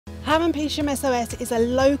Ham and Petersham SOS is a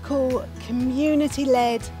local,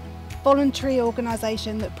 community-led voluntary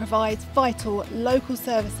organisation that provides vital local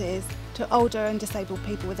services to older and disabled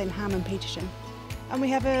people within Ham and Petersham. And we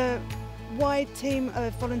have a wide team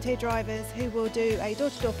of volunteer drivers who will do a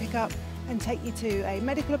door-to-door pickup and take you to a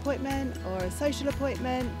medical appointment or a social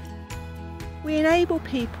appointment. We enable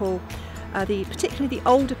people, particularly the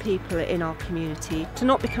older people in our community, to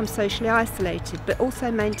not become socially isolated but also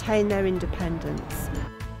maintain their independence.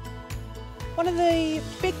 One of the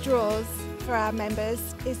big draws for our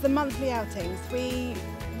members is the monthly outings. We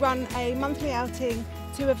run a monthly outing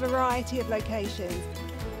to a variety of locations.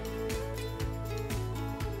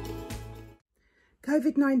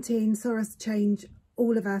 COVID-19 saw us change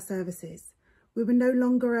all of our services. We were no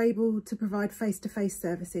longer able to provide face-to-face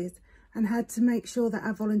services and had to make sure that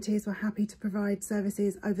our volunteers were happy to provide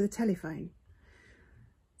services over the telephone.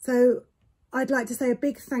 So I'd like to say a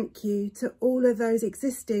big thank you to all of those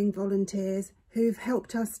existing volunteers who've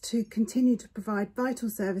helped us to continue to provide vital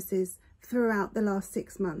services throughout the last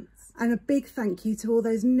 6 months. And a big thank you to all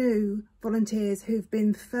those new volunteers who've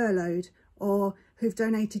been furloughed or who've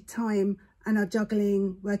donated time and are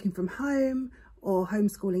juggling working from home or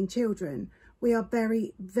homeschooling children. We are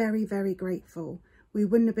very, very, very grateful. We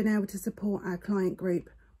wouldn't have been able to support our client group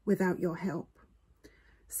without your help.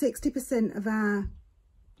 60% of our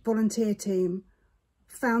volunteer team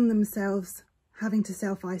found themselves having to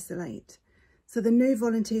self-isolate. So the new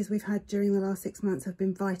volunteers we've had during the last 6 months have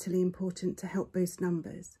been vitally important to help boost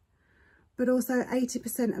numbers. But also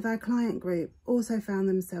 80% of our client group also found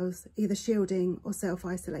themselves either shielding or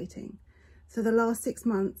self-isolating. So the last 6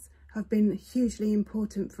 months have been hugely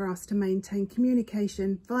important for us to maintain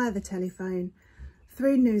communication via the telephone,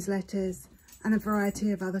 through newsletters and a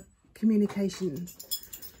variety of other communications.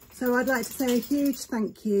 So I'd like to say a huge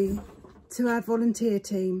thank you to our volunteer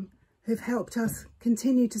team who've helped us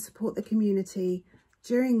continue to support the community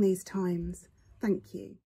during these times. Thank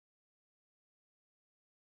you.